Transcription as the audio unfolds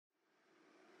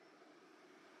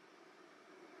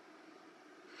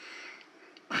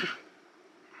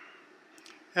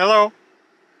Hello,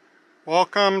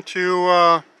 welcome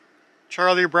to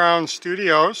Charlie Brown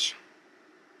Studios.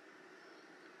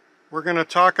 We're going to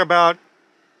talk about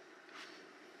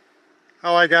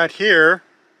how I got here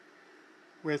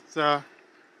with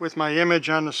my image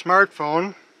on the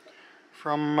smartphone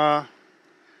from a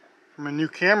new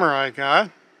camera I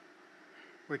got,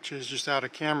 which is just out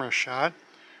of camera shot.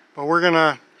 But we're going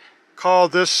to call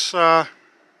this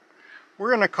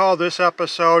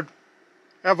episode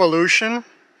Evolution,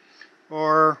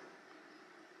 or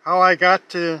how I got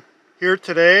to here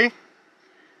today,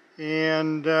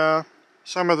 and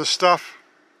some of the stuff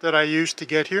that I used to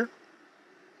get here.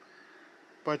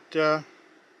 But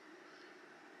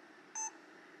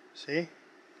see,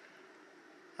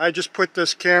 I just put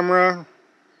this camera,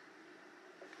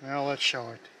 now let's show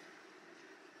it.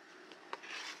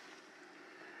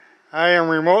 I am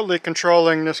remotely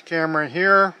controlling this camera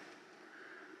here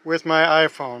with my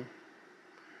iPhone.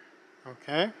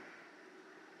 Okay.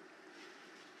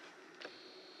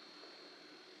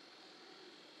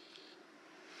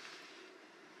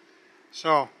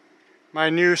 So,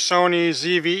 my new Sony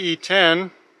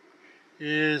ZV-E10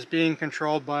 is being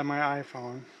controlled by my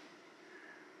iPhone.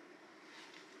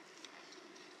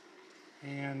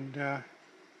 And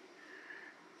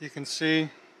you can see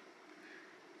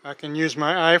I can use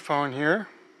my iPhone here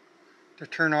to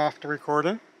turn off the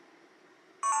recording.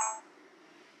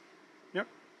 Yep,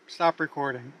 stop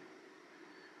recording.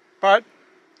 But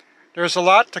there's a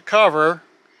lot to cover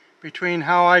between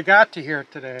how I got to here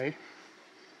today.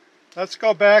 Let's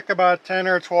go back about 10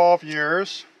 or 12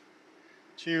 years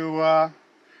to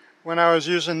when I was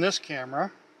using this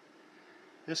camera.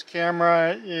 This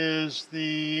camera is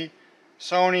the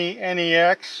Sony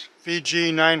NEX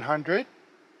VG900.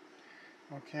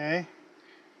 Okay,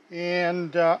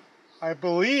 and I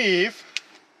believe,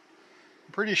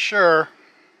 I'm pretty sure,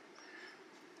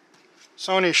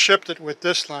 Sony shipped it with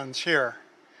this lens here.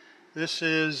 This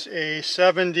is a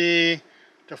 70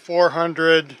 to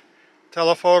 400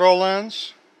 telephoto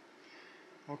lens.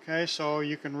 Okay, so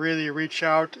you can really reach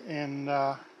out and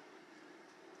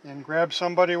grab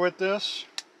somebody with this.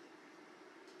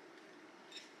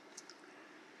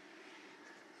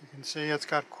 You can see it's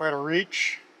got quite a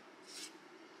reach.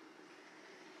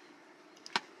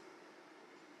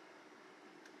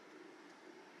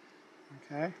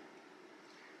 Okay,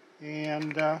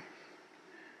 and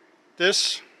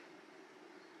this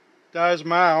does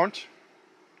mount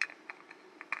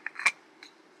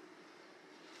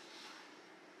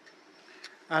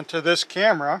onto this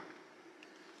camera.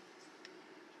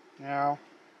 Now,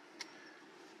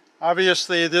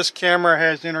 obviously this camera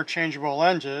has interchangeable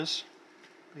lenses,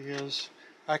 because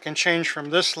I can change from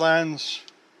this lens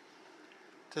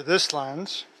to this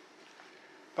lens.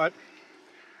 But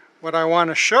what I want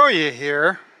to show you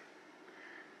here,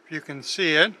 if you can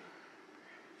see it,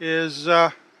 is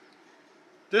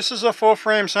this is a full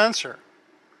frame sensor.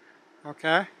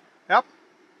 Okay, yep,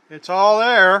 it's all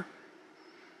there.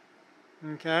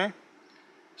 Okay,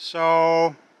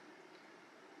 so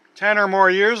 10 or more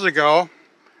years ago,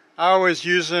 I was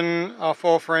using a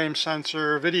full frame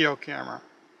sensor video camera.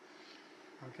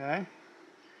 Okay,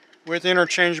 with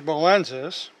interchangeable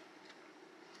lenses.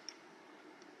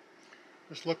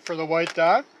 Just look for the white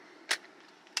dot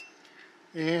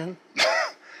and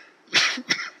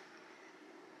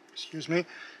excuse me,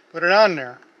 put it on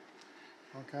there.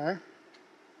 Okay,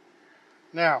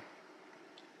 now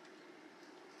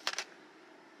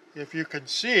if you could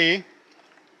see,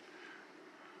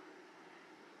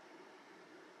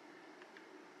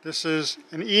 this is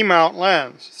an E-mount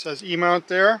lens. It says E-mount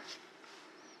there. It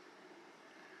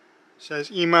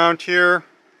says E-mount here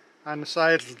on the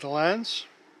side of the lens.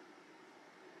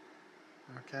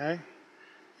 Okay,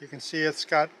 you can see it's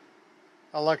got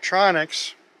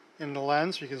electronics in the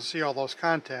lens. You can see all those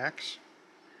contacts.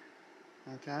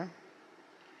 Okay,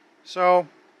 so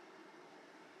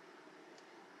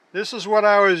this is what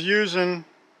I was using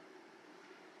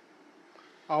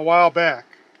a while back,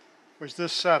 was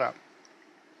this setup.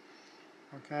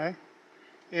 Okay,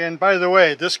 and by the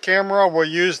way, this camera will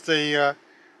use the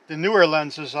newer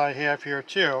lenses I have here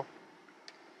too.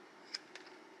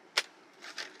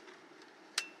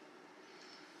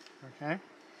 Okay,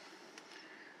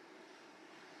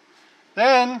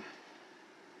 then,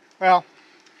 well,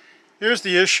 here's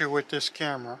the issue with this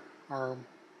camera, or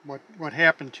what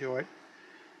happened to it.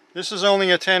 This is only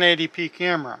a 1080p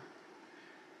camera.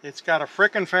 It's got a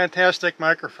frickin' fantastic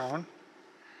microphone.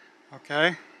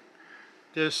 Okay,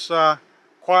 this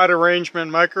quad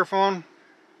arrangement microphone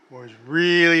was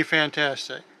really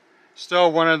fantastic.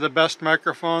 Still one of the best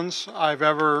microphones I've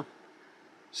ever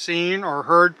seen or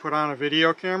heard put on a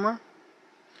video camera.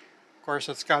 Of course,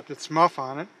 it's got its muff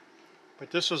on it,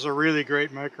 but this is a really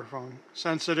great microphone.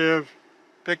 Sensitive,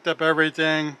 picked up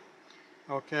everything.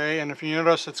 Okay, and if you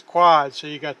notice, it's quad, so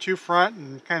you got two front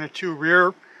and kind of two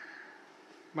rear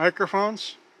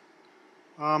microphones.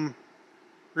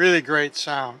 Really great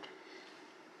sound.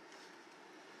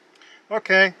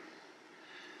 Okay,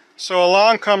 so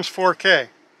along comes 4K.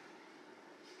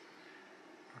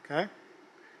 Okay,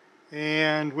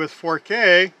 and with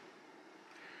 4K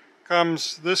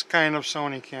comes this kind of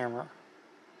Sony camera.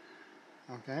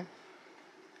 Okay,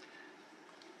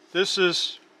 this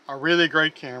is a really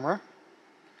great camera.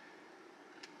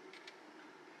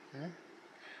 Okay.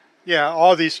 Yeah,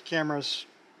 all these cameras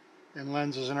and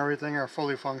lenses and everything are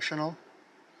fully functional.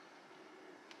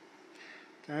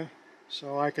 Okay,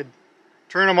 so I could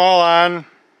turn them all on,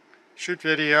 shoot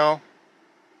video.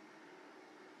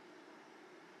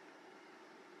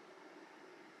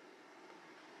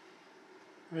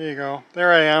 There you go.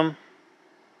 There I am.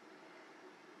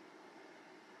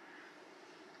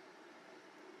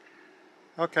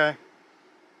 Okay.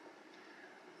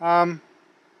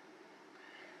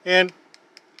 And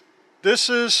this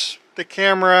is the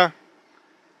camera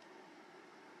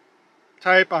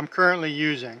type I'm currently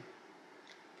using.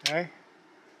 Okay.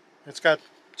 It's got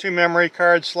two memory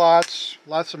card slots,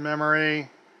 lots of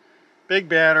memory, big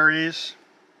batteries.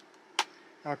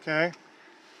 Okay.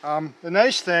 The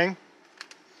nice thing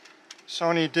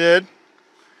Sony did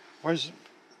was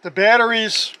the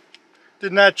batteries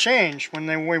did not change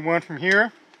when we went from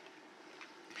here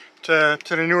to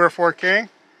the newer 4K.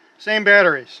 Same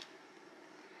batteries.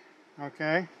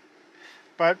 Okay.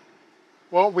 But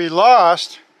what we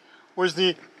lost was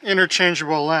the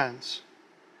interchangeable lens.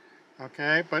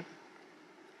 Okay, but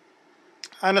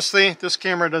honestly, this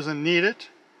camera doesn't need it.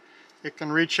 It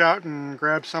can reach out and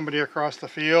grab somebody across the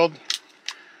field.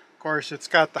 Of course, it's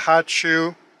got the hot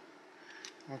shoe.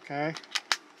 Okay,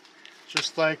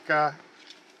 just like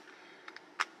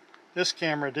this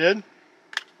camera did.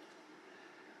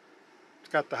 It's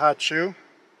got the hot shoe. You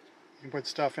can put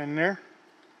stuff in there.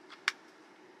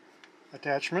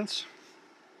 Attachments.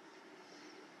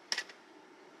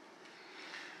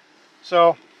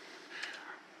 So,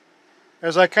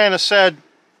 as I kind of said,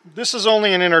 this is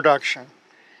only an introduction.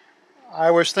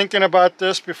 I was thinking about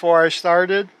this before I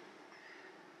started,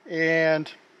 and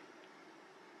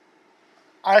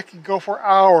I could go for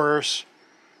hours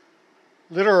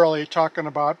literally talking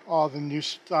about all the new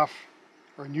stuff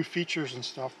or new features and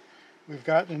stuff we've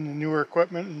got in the newer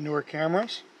equipment and newer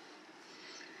cameras.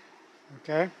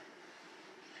 Okay,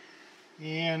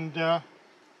 and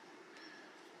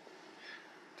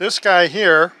this guy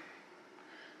here,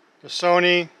 the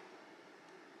Sony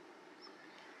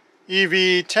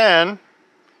ZV-E10,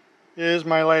 is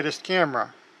my latest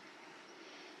camera.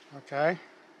 Okay,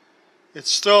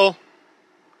 it's still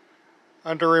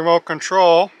under remote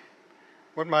control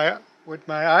with my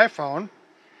iPhone,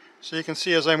 so you can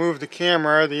see as I move the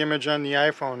camera, the image on the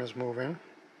iPhone is moving.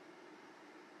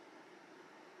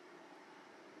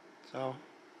 So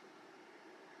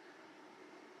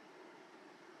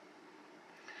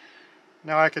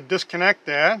now I could disconnect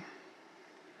that.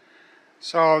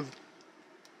 So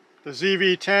the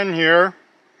ZV-10 here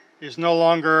is no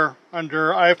longer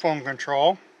under iPhone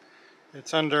control.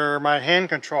 It's under my hand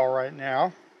control right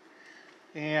now.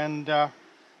 And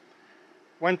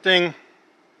one thing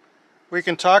we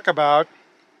can talk about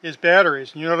is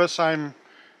batteries. You notice I'm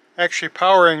actually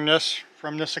powering this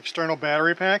from this external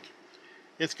battery pack.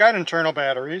 It's got internal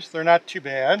batteries. They're not too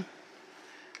bad.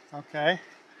 Okay.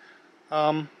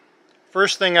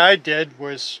 First thing I did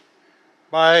was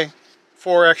buy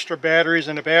 4 extra batteries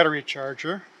and a battery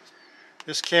charger.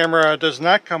 This camera does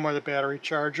not come with a battery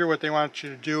charger. What they want you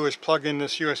to do is plug in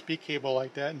this USB cable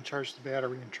like that and charge the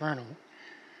battery internal.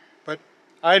 But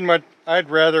I'd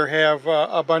rather have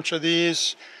a bunch of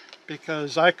these,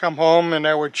 because I come home and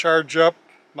I would charge up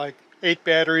like 8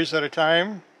 batteries at a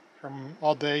time from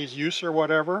all day's use or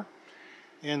whatever.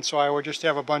 And so I would just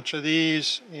have a bunch of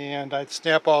these and I'd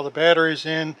snap all the batteries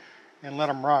in and let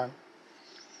them run.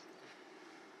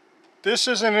 This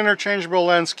is an interchangeable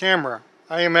lens camera.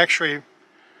 I am actually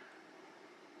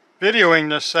videoing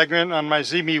this segment on my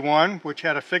ZV-1, which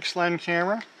had a fixed lens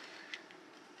camera.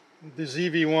 The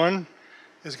ZV-1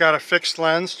 has got a fixed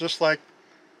lens just like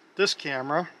this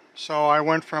camera. So I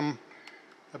went from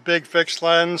a big fixed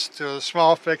lens to a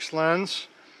small fixed lens.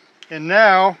 And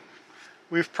now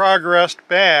we've progressed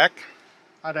back,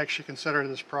 I'd actually consider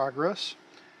this progress,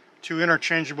 to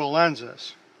interchangeable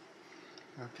lenses.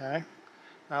 Okay,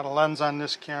 now the lens on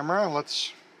this camera,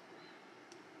 let's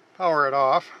power it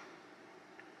off.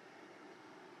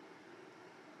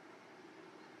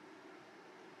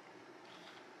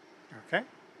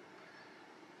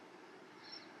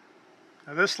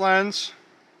 Now this lens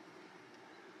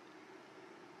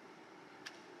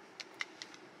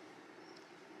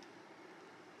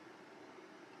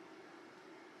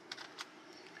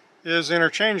is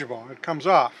interchangeable. It comes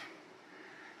off.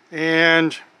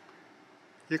 And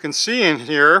you can see in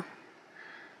here,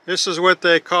 this is what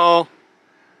they call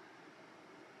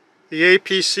the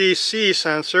APC-C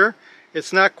sensor.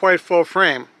 It's not quite full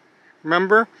frame.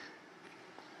 Remember,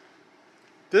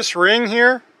 this ring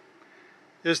here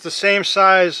is the same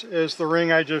size as the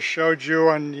ring I just showed you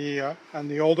on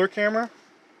the older camera.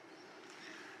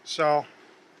 So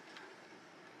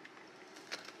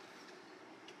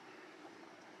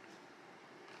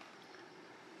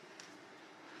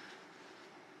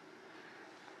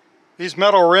these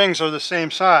metal rings are the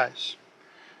same size.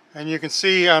 And you can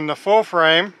see on the full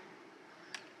frame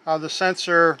how the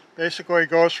sensor basically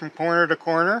goes from corner to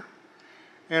corner.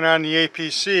 And on the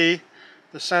APC,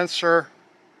 the sensor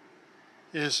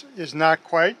is not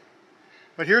quite.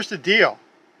 But here's the deal.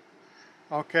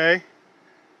 Okay.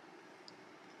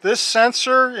 This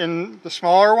sensor in the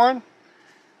smaller one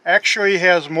actually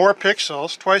has more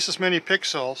pixels, twice as many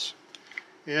pixels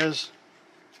as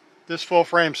this full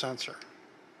frame sensor.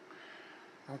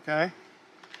 Okay.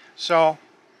 So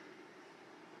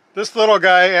this little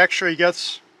guy actually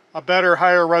gets a better,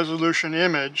 higher resolution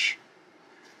image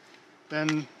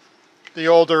than the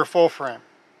older full frame.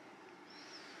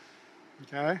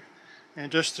 Okay,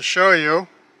 and just to show you,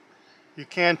 you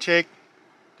can take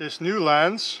this new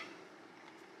lens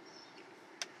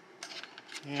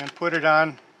and put it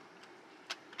on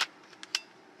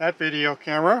that video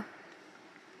camera.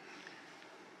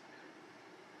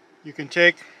 You can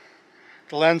take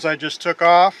the lens I just took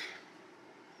off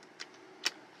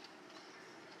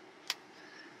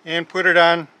and put it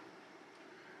on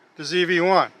the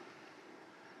ZV-E10.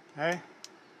 Okay,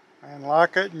 I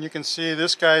unlock it and you can see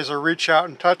this guy's a reach out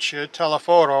and touch it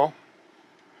telephoto.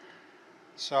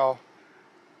 So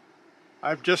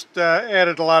I've just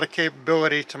added a lot of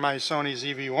capability to my Sony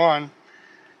ZV-E10,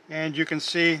 and you can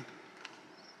see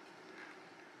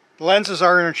the lenses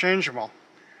are interchangeable.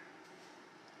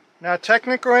 Now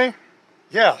technically,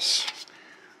 yes,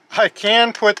 I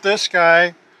can put this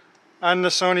guy on the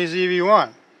Sony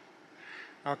ZV-E10.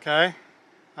 Okay,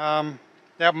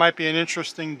 that might be an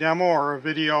interesting demo or a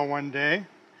video one day,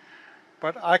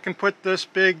 but I can put this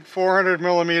big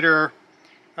 400mm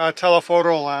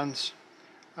telephoto lens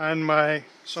on my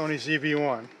Sony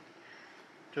ZV-E10.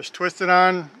 Just twist it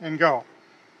on and go.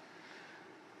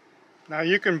 Now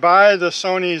you can buy the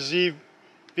Sony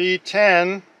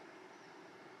ZV-E10.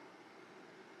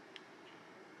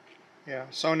 Yeah,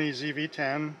 Sony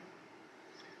ZV-E10.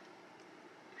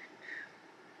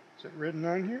 Is it written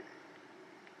on here?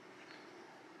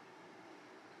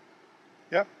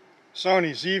 Yep,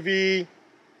 Sony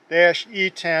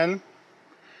ZV-E10.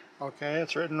 Okay,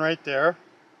 it's written right there.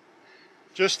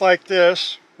 Just like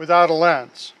this, without a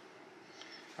lens.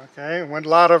 Okay, what a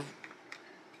lot of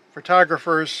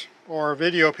photographers or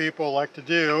video people like to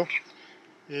do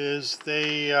is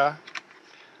they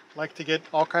like to get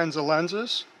all kinds of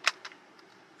lenses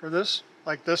for this,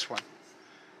 like this one.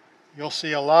 You'll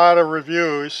see a lot of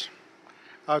reviews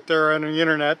out there on the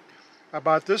internet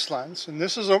about this lens, and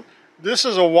this is a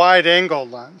wide angle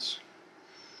lens.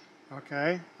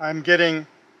 Okay, I'm getting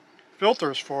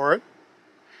filters for it,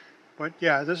 but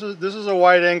yeah, this is a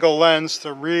wide angle lens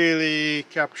to really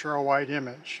capture a wide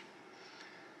image.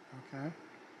 Okay,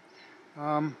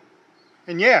 and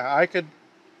yeah,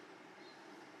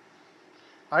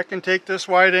 I can take this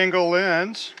wide angle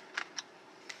lens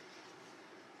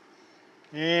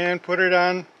and put it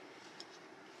on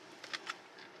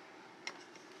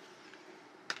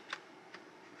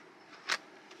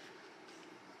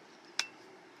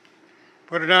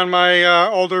my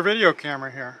older video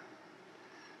camera here.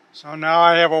 So now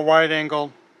I have a wide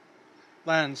angle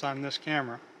lens on this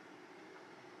camera.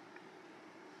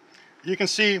 You can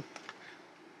see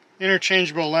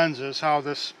interchangeable lenses, how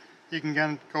this, you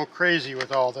can go crazy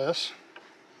with all this.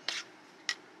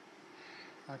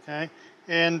 Okay,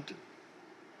 and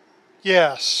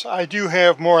yes, I do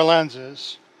have more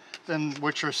lenses than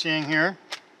what you're seeing here,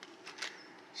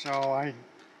 so I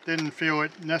didn't feel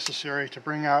it necessary to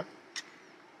bring out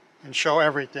and show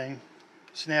everything,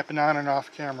 snapping on and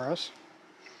off cameras.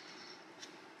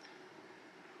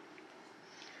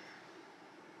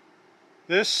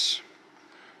 This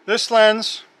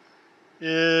lens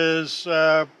is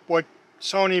what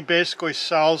Sony basically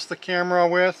sells the camera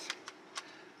with.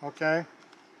 Okay,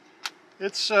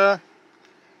 it's a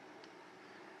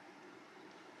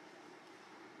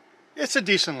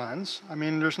decent lens. I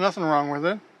mean, there's nothing wrong with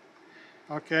it.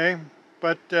 Okay,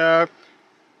 but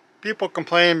people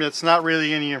complain it's not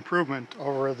really any improvement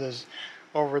over the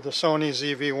Sony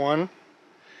ZV-1,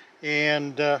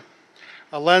 and a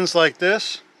lens like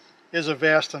this is a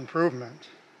vast improvement.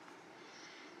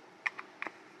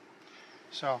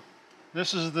 So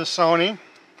this is the Sony,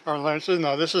 or lenses.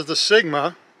 No, this is the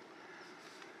Sigma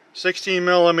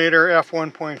 16mm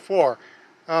f1.4.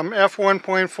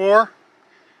 F1.4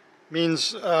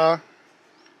 means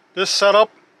this setup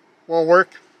will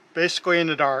work basically in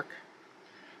the dark.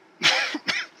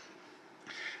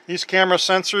 These camera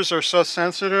sensors are so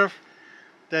sensitive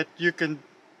that you can,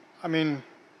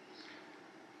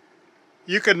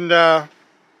 you can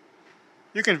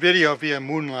video via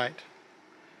moonlight.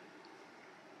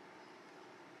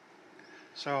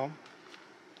 So,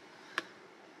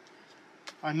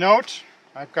 a note,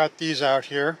 I've got these out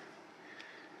here.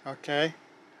 Okay,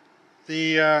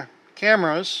 the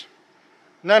cameras,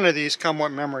 none of these come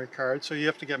with memory cards, so you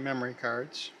have to get memory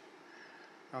cards.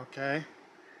 Okay,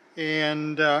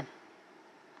 and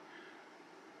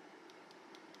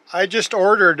I just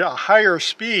ordered a higher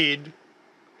speed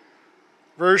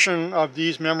version of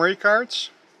these memory cards.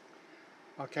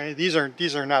 Okay, these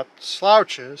are not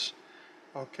slouches.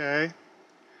 Okay,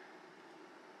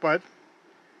 but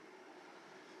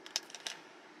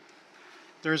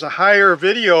there's a higher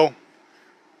video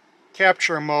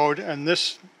capture mode in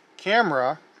this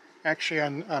camera, actually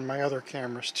on my other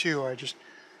cameras too. I just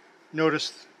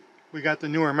noticed we got the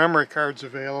newer memory cards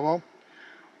available,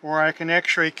 where I can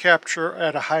actually capture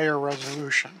at a higher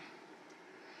resolution.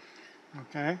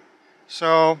 Okay,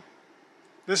 so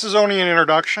this is only an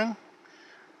introduction.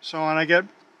 So when I get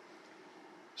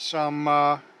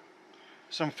some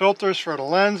filters for the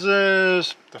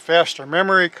lenses, the faster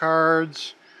memory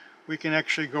cards, we can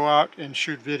actually go out and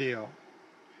shoot video.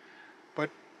 But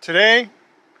today,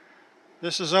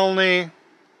 this is only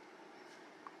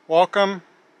welcome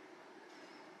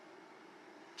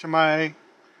to my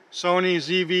Sony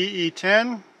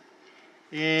ZV-E10,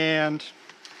 and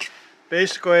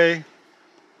basically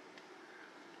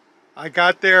I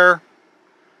got there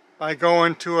by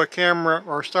going to a camera,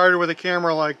 or started with a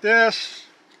camera like this.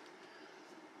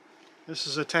 This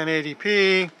is a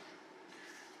 1080p.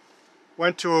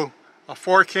 Went to a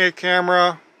 4K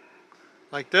camera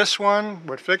like this one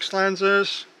with fixed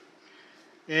lenses,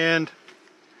 and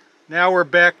now we're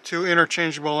back to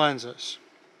interchangeable lenses.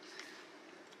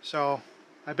 So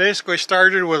I basically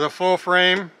started with a full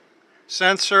frame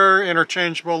sensor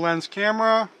interchangeable lens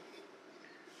camera,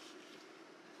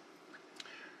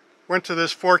 went to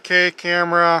this 4K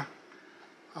camera.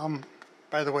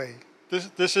 By the way,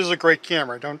 this is a great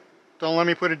camera. Don't let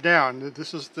me put it down.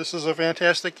 This is a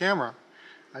fantastic camera.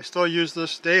 I still use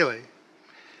this daily.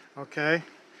 Okay,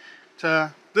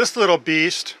 to this little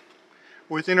beast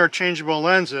with interchangeable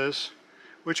lenses,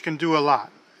 which can do a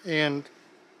lot, and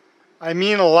I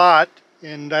mean a lot.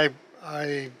 And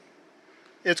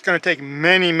it's going to take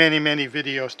many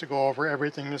videos to go over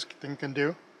everything this thing can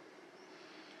do.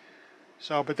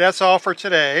 So, but that's all for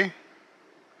today.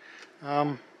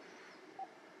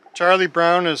 Charlie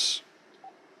Brown is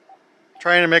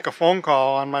trying to make a phone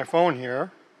call on my phone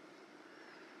here.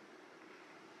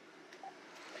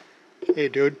 Hey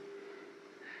dude,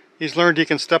 he's learned he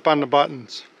can step on the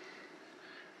buttons.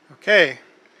 Okay,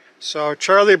 so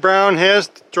Charlie Brown has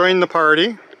joined the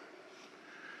party.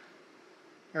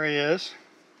 There he is.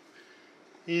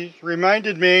 He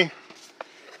reminded me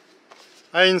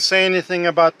I didn't say anything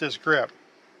about this grip.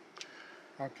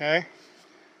 Okay,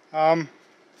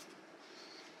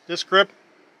 this grip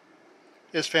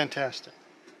is fantastic.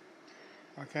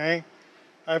 Okay,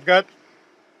 I got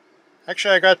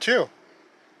two.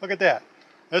 Look at that.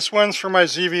 This one's for my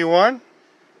ZV-1,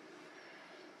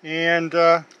 and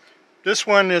this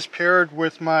one is paired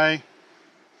with my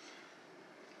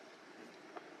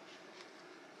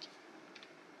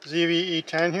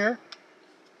ZV-E10 here.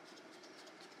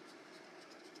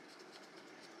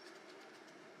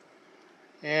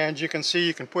 And you can see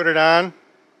you can put it on,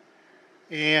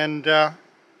 and I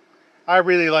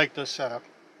really like this setup.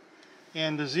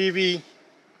 And the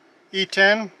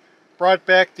ZV-E10 brought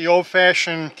back the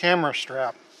old-fashioned camera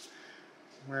strap,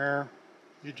 where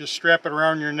you just strap it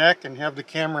around your neck and have the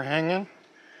camera hanging.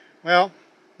 Well,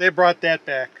 they brought that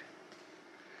back.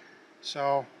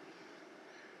 So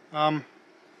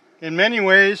in many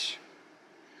ways,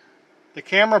 the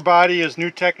camera body is new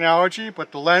technology,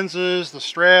 but the lenses, the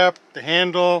strap, the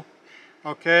handle,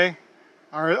 okay,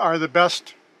 are the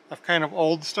best of kind of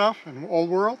old stuff and old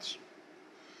worlds.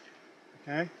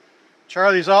 Okay,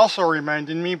 Charlie's also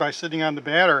reminding me by sitting on the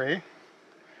battery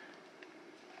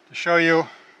to show you.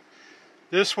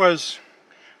 This is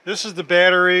the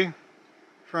battery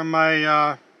from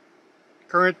my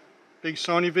current big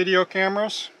Sony video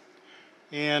cameras,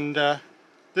 and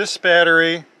this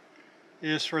battery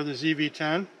is for the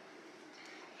ZV-10.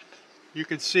 You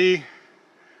can see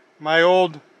my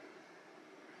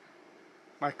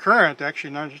current,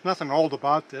 actually there's nothing old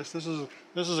about this. This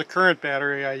is a current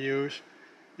battery I use,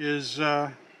 is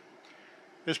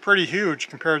pretty huge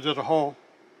compared to the whole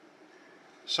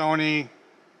Sony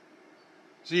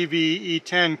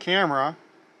ZV-E10 camera.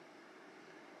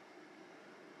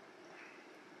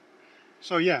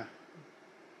 So yeah,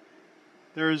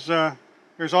 there's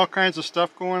all kinds of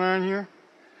stuff going on here,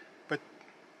 but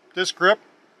this grip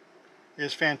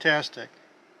is fantastic.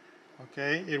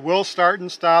 Okay, it will start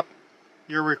and stop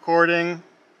your recording,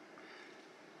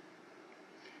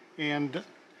 and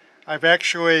I've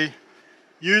actually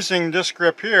using this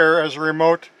grip here as a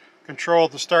remote control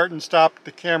to start and stop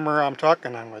the camera I'm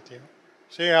talking on with you.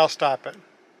 See, I'll stop it.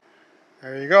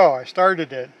 There you go, I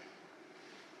started it.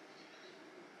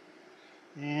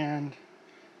 And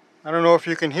I don't know if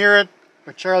you can hear it,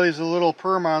 but Charlie's a little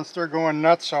purr monster going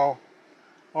nutso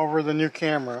over the new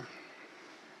camera.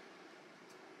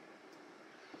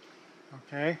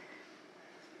 Okay.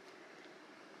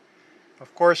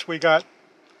 Of course we got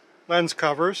lens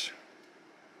covers,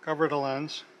 cover the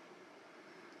lens.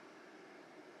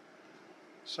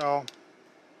 So,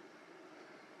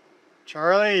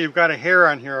 Charlie, you've got a hair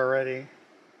on here already.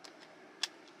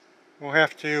 We'll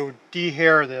have to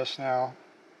de-hair this now.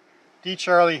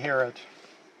 De-Charlie hair it.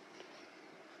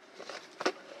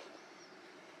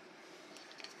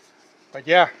 But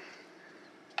yeah,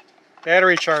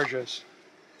 battery charges.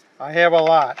 I have a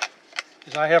lot,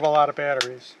 because I have a lot of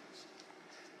batteries.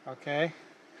 Okay?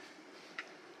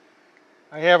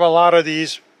 I have a lot of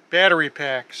these battery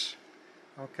packs.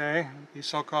 Okay? These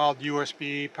so-called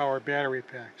USB powered battery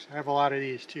packs. I have a lot of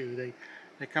these too.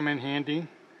 They come in handy.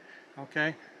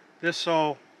 Okay? This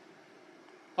will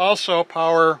also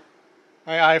power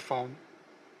my iPhone.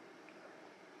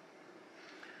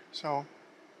 So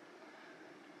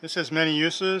this has many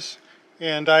uses,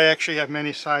 and I actually have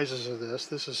many sizes of this.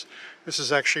 This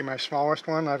is actually my smallest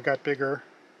one. I've got bigger.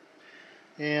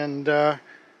 And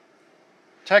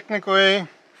technically,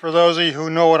 for those of you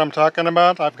who know what I'm talking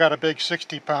about, I've got a big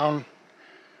 60-pound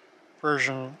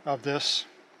version of this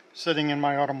sitting in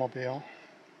my automobile.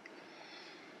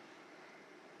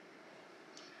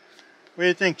 What do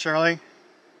you think, Charlie?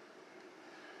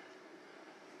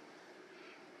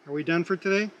 Are we done for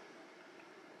today?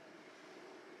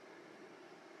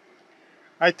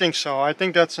 I think so. I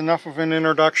think that's enough of an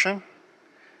introduction.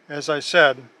 As I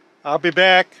said, I'll be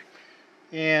back,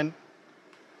 and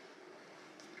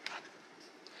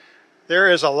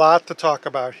there is a lot to talk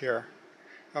about here.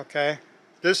 Okay?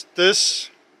 This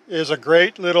is a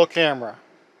great little camera.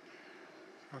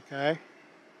 Okay?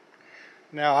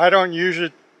 Now, I don't use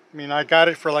it, I got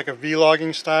it for like a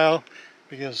vlogging style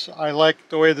because I like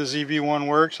the way the ZV-1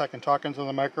 works. I can talk into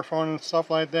the microphone and stuff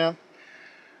like that.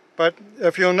 But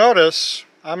if you'll notice,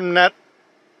 I'm not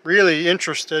really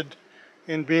interested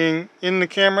in being in the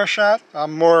camera shot.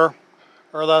 I'm more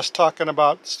or less talking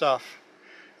about stuff.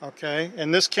 Okay,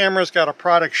 and this camera's got a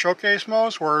product showcase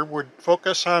mode where it would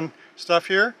focus on stuff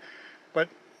here, but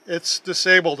it's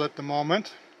disabled at the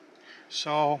moment.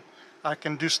 So I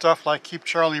can do stuff like keep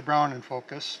Charlie Brown in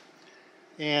focus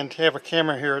and have a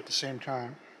camera here at the same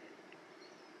time.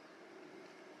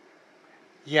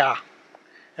 Yeah,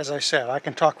 as I said, I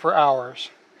can talk for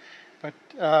hours. But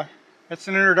it's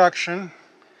an introduction,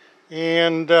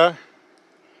 and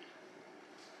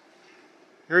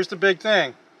here's the big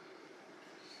thing.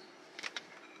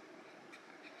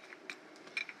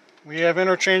 We have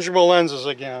interchangeable lenses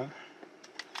again.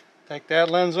 Take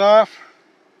that lens off,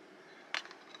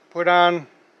 put on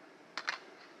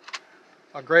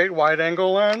a great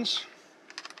wide-angle lens,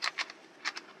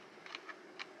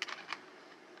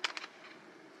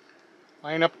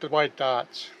 line up the white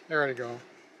dots. There we go.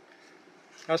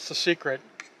 That's the secret.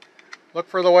 Look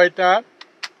for the white dot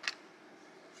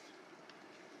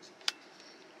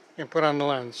and put on the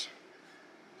lens.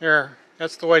 There,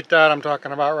 that's the white dot I'm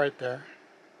talking about right there.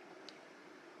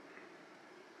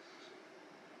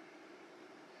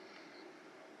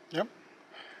 Yep.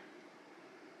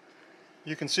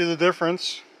 You can see the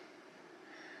difference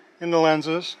in the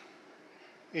lenses,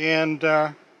 and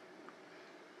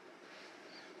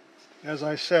as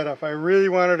I said, if I really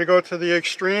wanted to go to the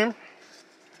extreme,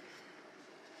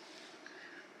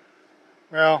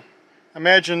 well,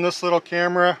 imagine this little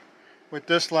camera with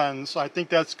this lens. I think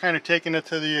that's kind of taking it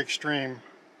to the extreme,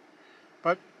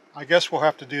 but I guess we'll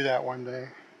have to do that one day.